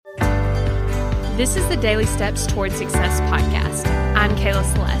This is the Daily Steps Toward Success podcast. I'm Kayla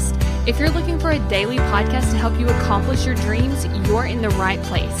Celeste. If you're looking for a daily podcast to help you accomplish your dreams, you're in the right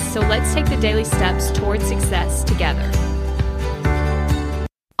place. So let's take the daily steps toward success together.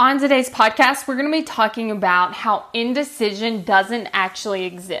 On today's podcast, we're going to be talking about how indecision doesn't actually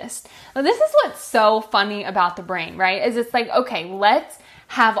exist. Now, this is what's so funny about the brain, right? Is it's like, okay, let's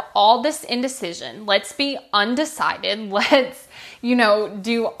have all this indecision. Let's be undecided. Let's,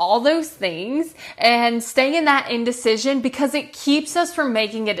 do all those things and stay in that indecision because it keeps us from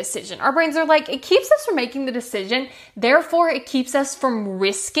making a decision. Our brains are like, it keeps us from making the decision. Therefore, it keeps us from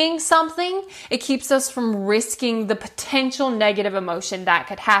risking something. It keeps us from risking the potential negative emotion that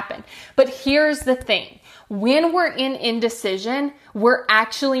could happen. But here's the thing. When we're in indecision, we're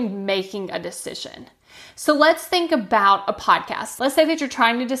actually making a decision. So let's think about a podcast. Let's say that you're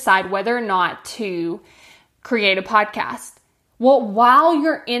trying to decide whether or not to create a podcast. Well, while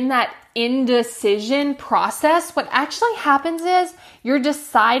you're in that indecision process, what actually happens is you're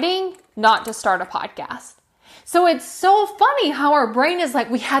deciding not to start a podcast. So it's so funny how our brain is like,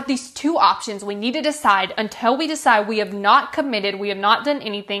 we have these two options. We need to decide. Until we decide, we have not committed. We have not done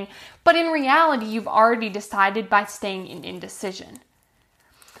anything. But in reality, you've already decided by staying in indecision.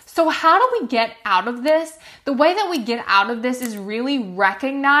 So how do we get out of this? The way that we get out of this is really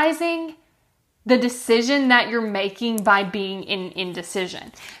recognizing the decision that you're making by being in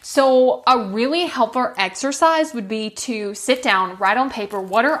indecision. So a really helpful exercise would be to sit down, write on paper,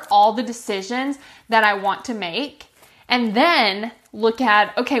 what are all the decisions that I want to make? And then look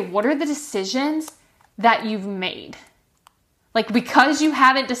at, okay, what are the decisions that you've made? Like, because you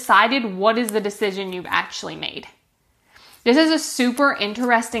haven't decided, what is the decision you've actually made? This is a super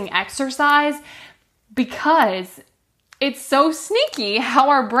interesting exercise because it's so sneaky how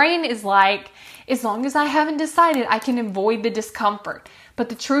our brain is like, as long as I haven't decided, I can avoid the discomfort. But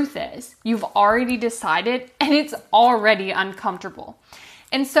the truth is, you've already decided and it's already uncomfortable.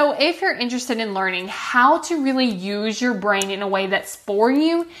 And so if you're interested in learning how to really use your brain in a way that's for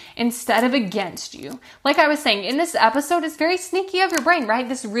you instead of against you, like I was saying, in this episode, it's very sneaky of your brain, right?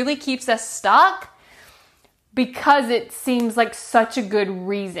 This really keeps us stuck because it seems like such a good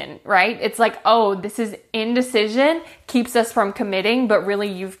reason, right? It's like, oh, this is indecision, keeps us from committing, but really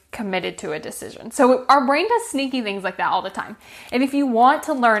you've committed to a decision. So our brain does sneaky things like that all the time. And if you want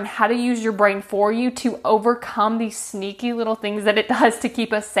to learn how to use your brain for you to overcome these sneaky little things that it does to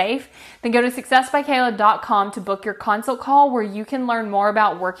keep us safe, then go to successbykayla.com to book your consult call where you can learn more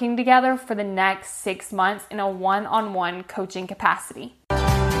about working together for the next 6 months in a one-on-one coaching capacity.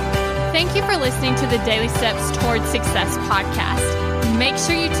 Thank you for listening to the Daily Steps Toward Success podcast. Make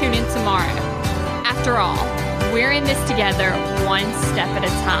sure you tune in tomorrow. After all, we're in this together, one step at a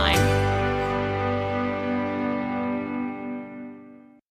time.